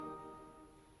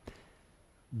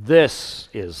This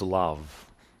is love.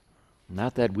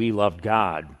 Not that we loved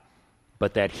God,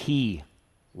 but that He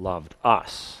loved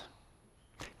us.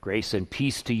 Grace and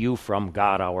peace to you from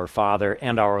God our Father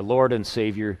and our Lord and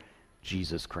Savior,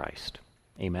 Jesus Christ.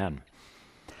 Amen.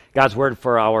 God's word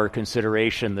for our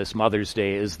consideration this Mother's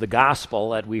Day is the gospel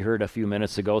that we heard a few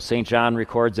minutes ago. St. John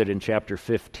records it in chapter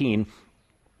 15.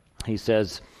 He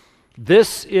says,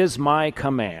 "This is my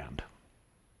command.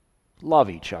 Love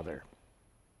each other."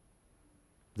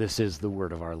 This is the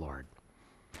word of our Lord.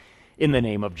 In the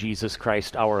name of Jesus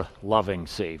Christ, our loving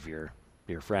Savior,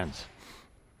 dear friends.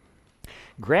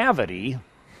 Gravity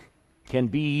can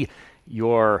be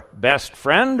your best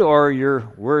friend or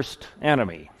your worst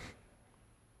enemy.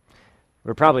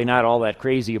 We're probably not all that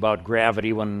crazy about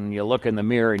gravity when you look in the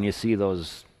mirror and you see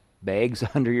those bags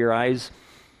under your eyes,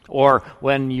 or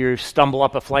when you stumble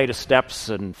up a flight of steps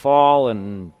and fall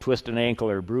and twist an ankle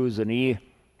or bruise a knee.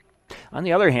 On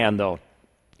the other hand, though,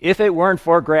 if it weren't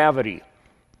for gravity,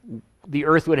 the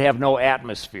earth would have no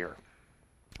atmosphere.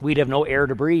 We'd have no air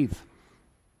to breathe.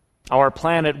 Our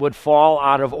planet would fall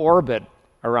out of orbit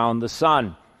around the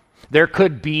sun. There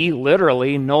could be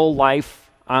literally no life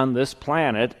on this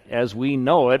planet as we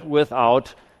know it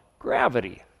without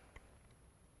gravity.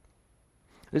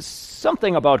 There's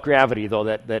something about gravity, though,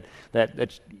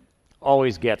 that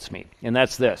always gets me, and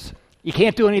that's this. You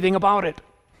can't do anything about it.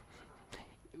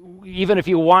 Even if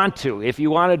you want to. If you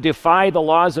want to defy the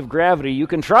laws of gravity, you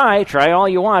can try all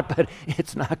you want, but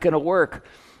it's not going to work.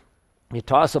 You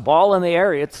toss a ball in the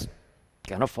air, it's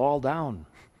going to fall down.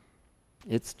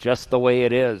 It's just the way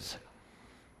it is.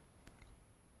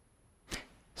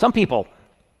 Some people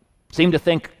seem to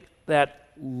think that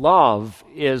love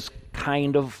is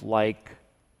kind of like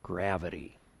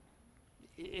gravity.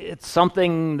 It's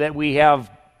something that we have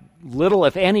little,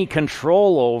 if any,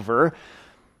 control over.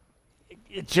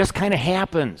 It just kind of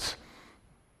happens.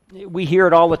 We hear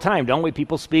it all the time, don't we?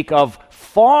 People speak of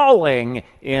falling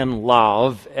in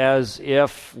love as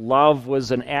if love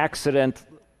was an accident,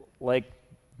 like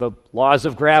the laws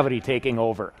of gravity taking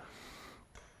over.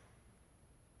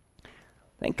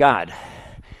 Thank God,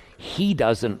 He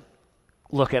doesn't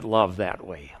look at love that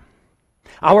way.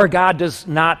 Our God does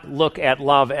not look at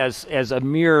love as a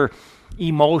mere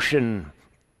emotion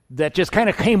that just kind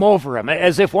of came over Him,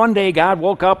 as if one day God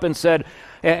woke up and said,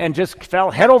 and just fell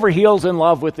head over heels in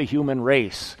love with the human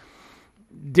race.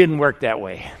 Didn't work that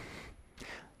way.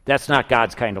 That's not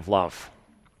God's kind of love.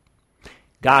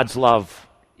 God's love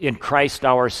in Christ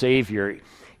our Savior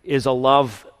is a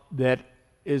love that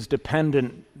is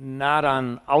dependent not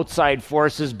on outside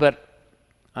forces, but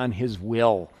on His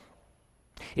will.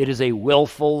 It is a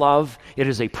willful love. It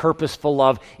is a purposeful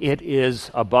love. It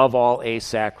is, above all, a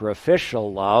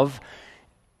sacrificial love.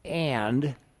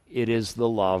 And it is the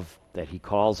love that He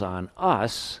calls on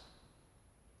us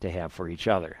to have for each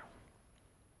other.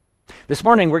 This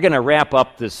morning, we're going to wrap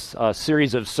up this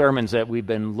series of sermons that we've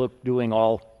been doing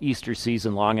all Easter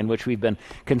season long, in which we've been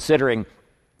considering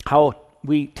how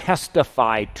we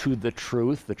testify to the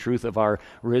truth of our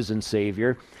risen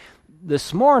Savior.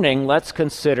 This morning, let's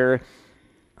consider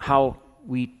how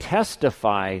we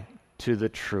testify to the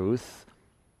truth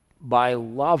by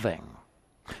loving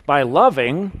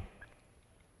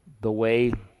the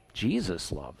way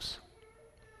Jesus loves.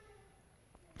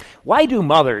 Why do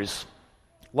mothers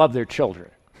love their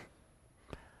children?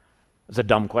 It's a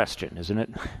dumb question, isn't it?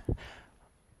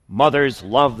 Mothers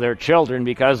love their children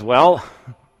because, well,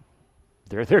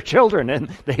 they're their children and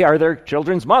they are their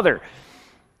children's mother.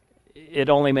 It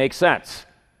only makes sense.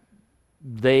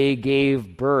 They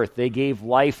gave birth, they gave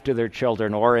life to their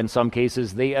children, or in some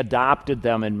cases, they adopted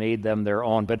them and made them their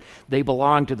own, but they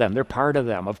belong to them, they're part of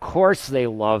them. Of course they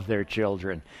love their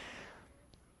children.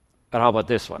 But how about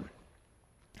this one?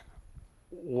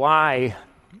 Why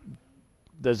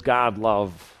does God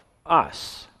love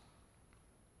us?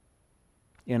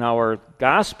 In our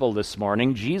gospel this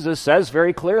morning, Jesus says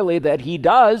very clearly that He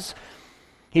does.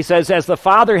 He says, as the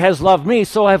Father has loved me,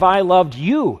 so have I loved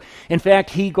you. In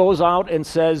fact, He goes out and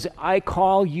says, I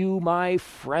call you my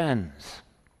friends.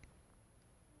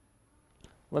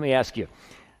 Let me ask you,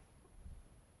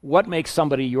 what makes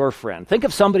somebody your friend? Think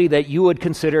of somebody that you would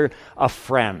consider a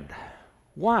friend.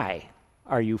 Why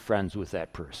are you friends with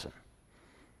that person?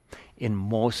 In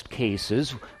most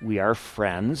cases, we are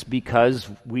friends because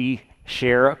we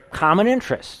share common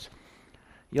interests.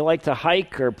 You like to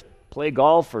hike or play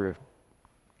golf or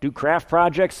do craft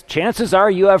projects, chances are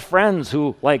you have friends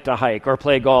who like to hike or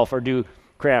play golf or do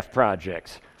craft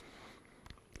projects.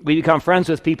 We become friends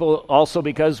with people also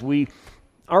because we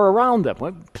are around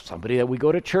them. Somebody that we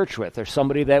go to church with, or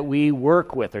somebody that we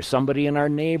work with, or somebody in our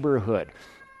neighborhood.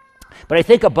 But I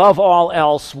think above all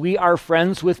else, we are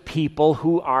friends with people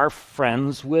who are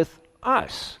friends with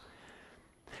us.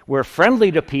 We're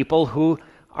friendly to people who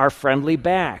are friendly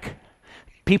back.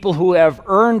 People who have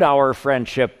earned our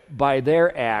friendship by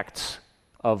their acts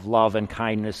of love and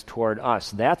kindness toward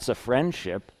us. That's a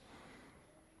friendship.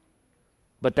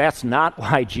 But that's not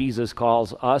why Jesus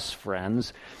calls us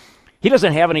friends. He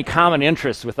doesn't have any common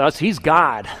interests with us. He's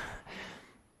God.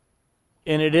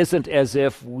 And it isn't as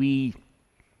if we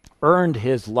earned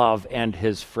his love and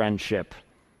his friendship.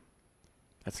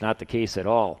 That's not the case at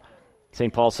all.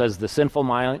 St. Paul says the sinful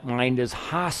mind is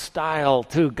hostile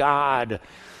to God.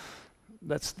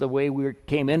 That's the way we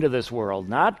came into this world.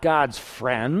 Not God's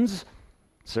friends,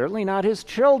 certainly not his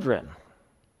children.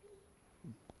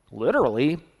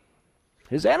 Literally,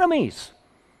 his enemies.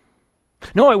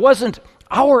 No, it wasn't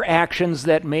our actions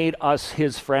that made us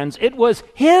his friends. It was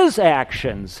his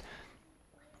actions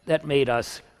that made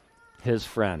us his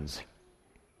friends.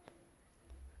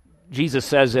 Jesus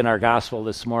says in our gospel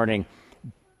this morning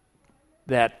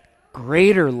that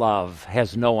greater love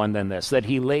has no one than this, that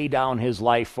he laid down his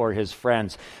life for his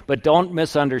friends. But don't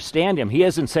misunderstand him. He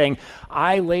isn't saying,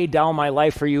 I laid down my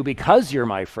life for you because you're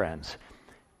my friends.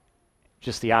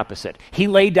 Just the opposite. He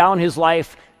laid down his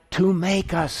life to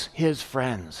make us his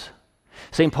friends.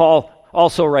 St. Paul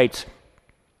also writes,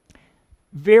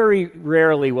 very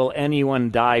rarely will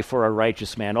anyone die for a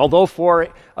righteous man, although for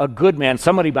a good man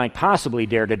somebody might possibly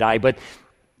dare to die, but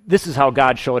this is how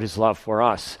God showed his love for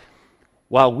us.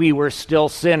 While we were still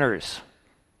sinners,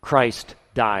 Christ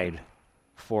died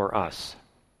for us.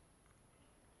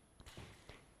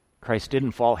 Christ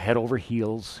didn't fall head over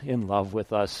heels in love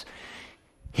with us.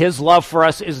 His love for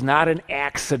us is not an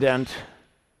accident.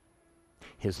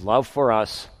 His love for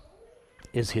us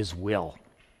is his will.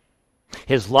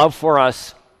 His love for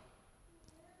us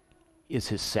is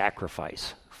his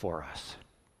sacrifice for us.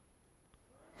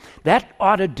 That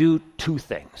ought to do two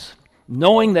things.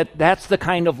 Knowing that that's the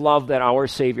kind of love that our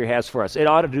Savior has for us, it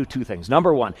ought to do two things.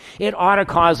 Number one, it ought to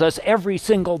cause us every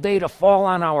single day to fall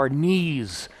on our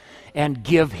knees and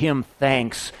give him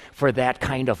thanks for that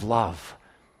kind of love.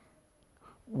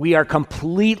 We are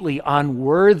completely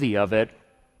unworthy of it,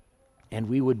 and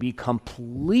we would be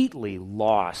completely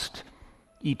lost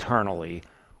eternally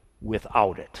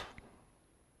without it.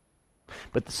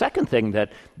 But the second thing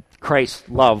that Christ's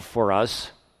love for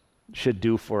us should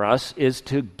do for us is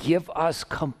to give us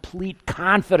complete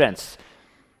confidence.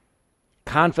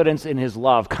 Confidence in his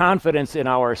love, confidence in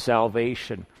our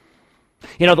salvation.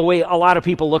 You know, the way a lot of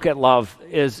people look at love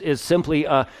is simply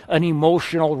an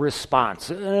emotional response,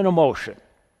 an emotion.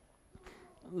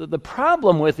 The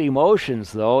problem with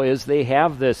emotions, though, is they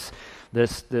have this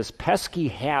pesky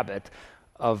habit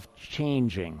of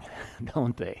changing,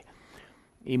 don't they?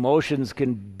 Emotions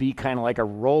can be kind of like a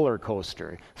roller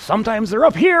coaster. Sometimes they're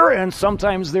up here and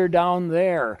sometimes they're down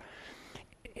there.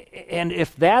 And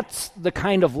if that's the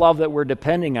kind of love that we're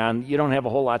depending on, you don't have a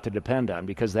whole lot to depend on,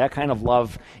 because that kind of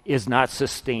love is not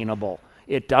sustainable.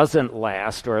 It doesn't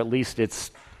last, or at least it's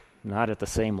not at the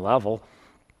same level.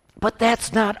 But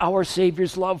that's not our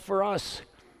Savior's love for us.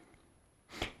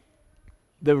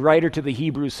 The writer to the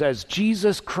Hebrews says,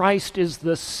 Jesus Christ is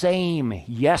the same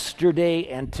yesterday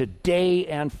and today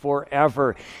and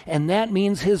forever. And that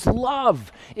means his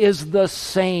love is the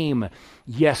same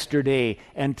yesterday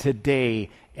and today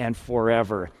and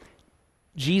forever.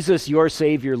 Jesus, your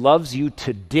Savior, loves you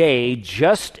today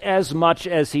just as much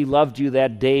as he loved you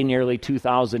that day nearly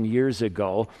 2,000 years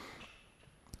ago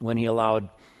when he allowed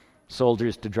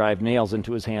soldiers to drive nails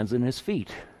into his hands and his feet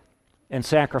and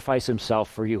sacrifice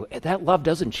himself for you. That love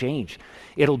doesn't change.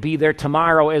 It'll be there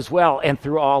tomorrow as well and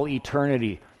through all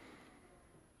eternity.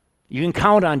 You can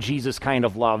count on Jesus' kind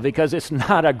of love because it's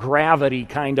not a gravity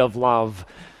kind of love.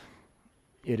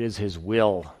 It is his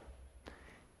will.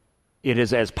 It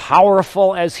is as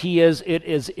powerful as he is. It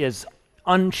is as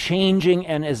unchanging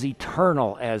and as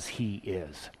eternal as he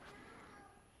is.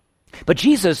 But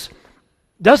Jesus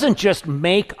doesn't just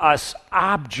make us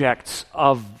objects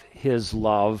of his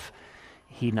love.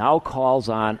 He now calls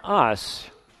on us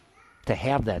to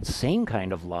have that same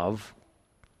kind of love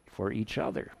for each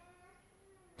other.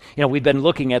 You know, we've been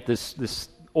looking at this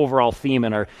overall theme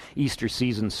in our Easter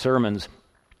season sermons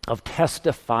of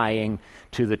testifying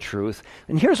to the truth.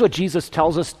 And here's what Jesus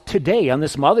tells us today on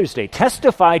this Mother's Day.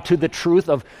 Testify to the truth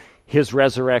of his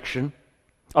resurrection,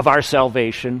 of our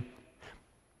salvation,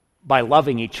 by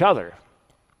loving each other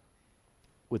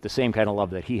with the same kind of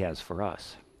love that he has for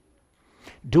us.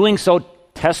 Doing so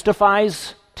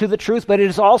testifies to the truth, but it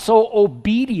is also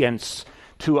obedience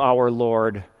to our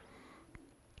Lord.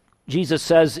 Jesus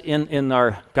says in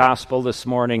our gospel this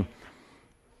morning,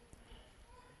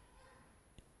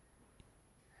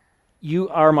 You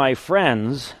are my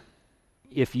friends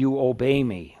if you obey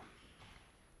me.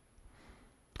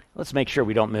 Let's make sure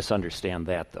we don't misunderstand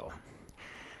that, though.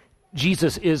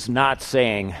 Jesus is not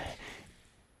saying,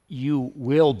 you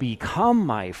will become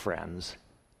my friends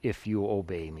if you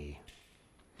obey me.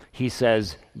 He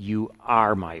says, you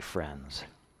are my friends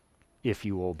if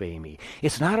you obey me.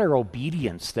 It's not our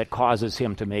obedience that causes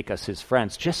him to make us his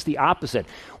friends, just the opposite.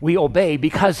 We obey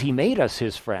because he made us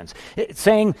his friends. It's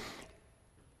saying,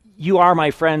 you are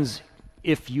my friends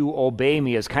if you obey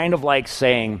me is kind of like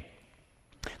saying,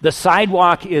 the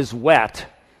sidewalk is wet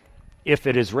if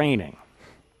it is raining.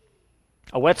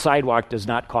 A wet sidewalk does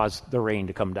not cause the rain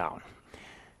to come down.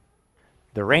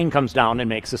 The rain comes down and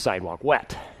makes the sidewalk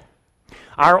wet.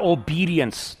 Our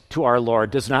obedience to our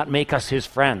Lord does not make us his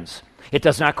friends. It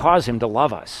does not cause him to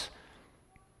love us.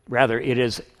 Rather, it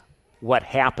is what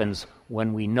happens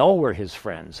when we know we're his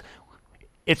friends.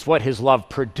 It's what his love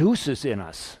produces in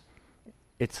us.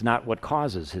 It's not what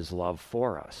causes his love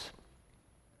for us.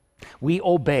 We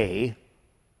obey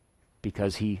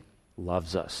because he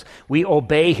loves us. We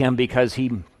obey him because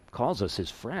he calls us his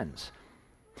friends.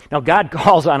 Now, God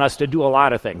calls on us to do a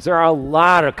lot of things. There are a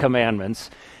lot of commandments,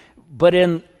 but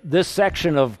in this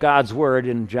section of God's word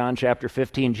in John chapter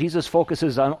 15, Jesus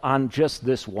focuses on just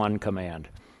this one command,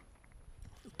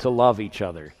 to love each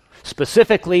other.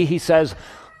 Specifically, he says,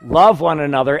 love one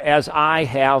another as I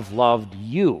have loved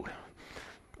you.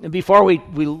 And before we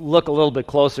look a little bit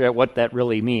closer at what that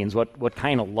really means, what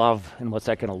kind of love and what's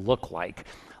that going to look like,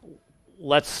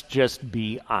 let's just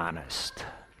be honest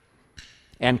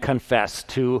and confess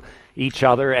to each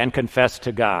other and confess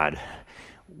to God.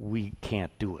 We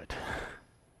can't do it.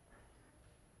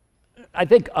 I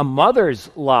think a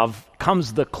mother's love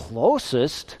comes the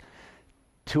closest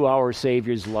to our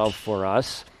Savior's love for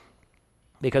us,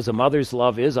 because a mother's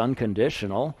love is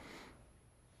unconditional,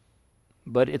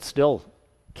 but it still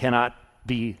cannot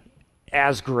be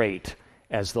as great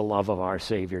as the love of our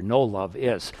Savior. No love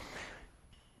is.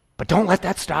 But don't let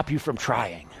that stop you from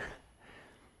trying.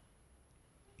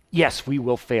 Yes, we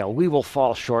will fail. We will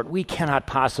fall short. We cannot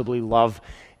possibly love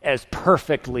as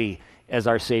perfectly as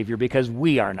our Savior because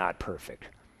we are not perfect.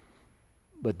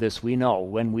 But this we know,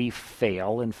 when we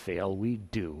fail, and fail we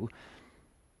do,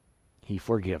 he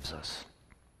forgives us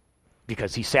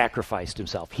because he sacrificed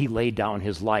himself. He laid down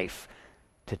his life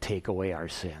to take away our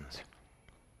sins.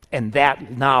 And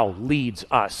that now leads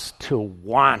us to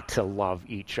want to love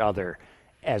each other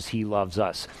as he loves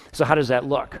us. So how does that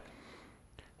look?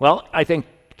 Well, I think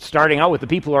starting out with the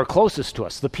people who are closest to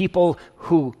us, the people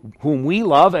whom we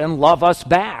love and love us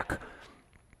back.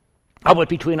 How about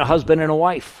between a husband and a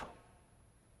wife?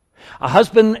 A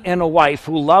husband and a wife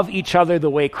who love each other the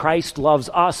way Christ loves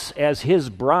us as his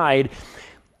bride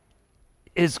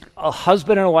is a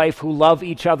husband and a wife who love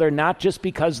each other not just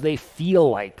because they feel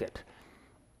like it,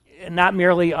 not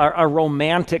merely a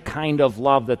romantic kind of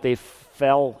love that they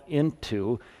fell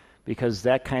into, because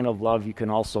that kind of love you can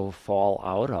also fall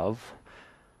out of,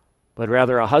 but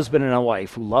rather a husband and a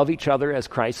wife who love each other as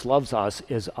Christ loves us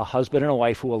is a husband and a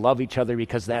wife who will love each other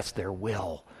because that's their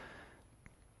will,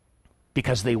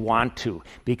 because they want to,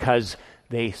 because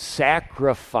they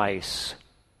sacrifice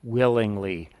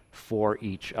willingly for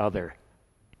each other.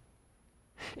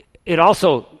 It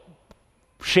also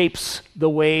shapes the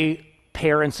way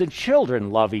parents and children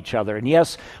love each other. And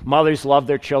yes, mothers love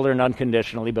their children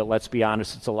unconditionally, but let's be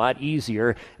honest, it's a lot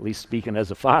easier, at least speaking as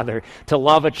a father, to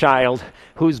love a child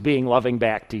who's being loving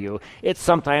back to you. It's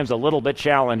sometimes a little bit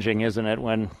challenging, isn't it,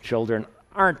 when children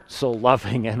aren't so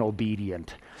loving and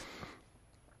obedient.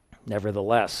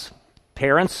 Nevertheless,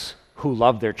 parents who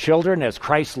love their children as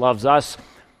Christ loves us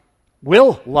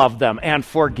will love them and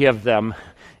forgive them,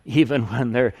 even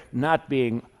when they're not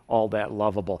being all that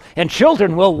lovable. And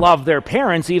children will love their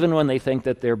parents even when they think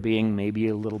that they're being maybe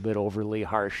a little bit overly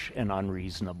harsh and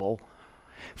unreasonable.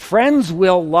 Friends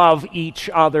will love each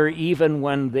other even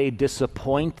when they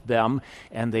disappoint them,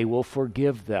 and they will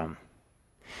forgive them.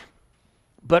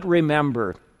 But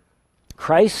remember,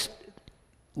 Christ's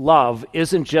love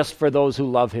isn't just for those who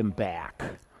love him back.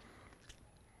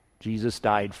 Jesus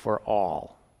died for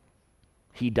all.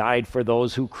 He died for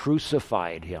those who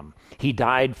crucified him. He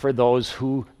died for those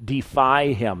who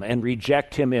defy him and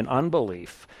reject him in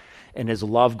unbelief. And his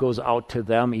love goes out to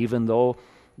them even though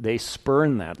they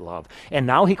spurn that love. And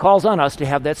now he calls on us to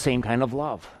have that same kind of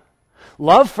love.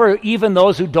 Love for even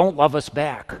those who don't love us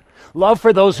back. Love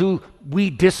for those who we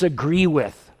disagree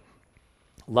with.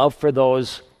 Love for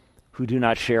those who do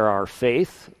not share our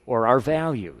faith or our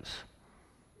values.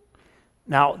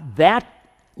 Now, that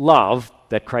love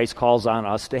that Christ calls on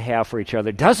us to have for each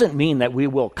other doesn't mean that we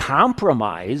will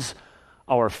compromise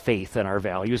our faith and our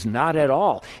values. Not at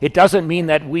all. It doesn't mean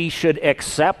that we should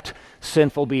accept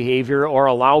sinful behavior or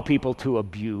allow people to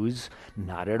abuse.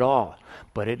 Not at all.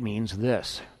 But it means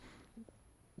this: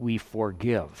 we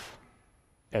forgive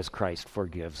as Christ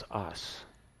forgives us.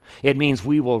 It means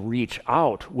we will reach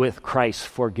out with Christ's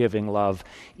forgiving love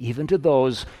even to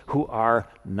those who are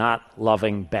not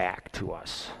loving back to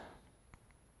us.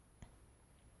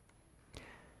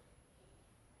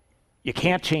 You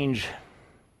can't change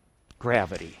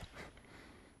gravity.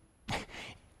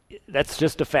 That's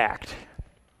just a fact.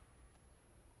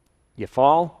 You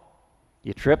fall,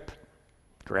 you trip,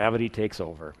 gravity takes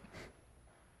over.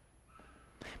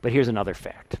 But here's another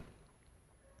fact.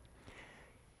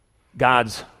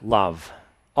 God's love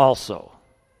also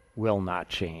will not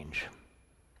change.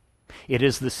 It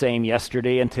is the same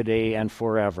yesterday and today and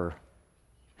forever.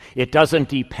 It doesn't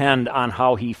depend on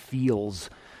how he feels.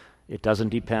 It doesn't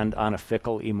depend on a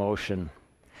fickle emotion.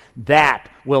 That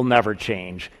will never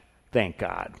change, thank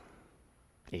God.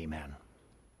 Amen.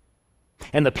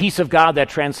 And the peace of God that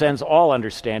transcends all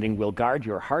understanding will guard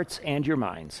your hearts and your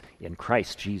minds in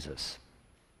Christ Jesus.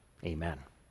 Amen.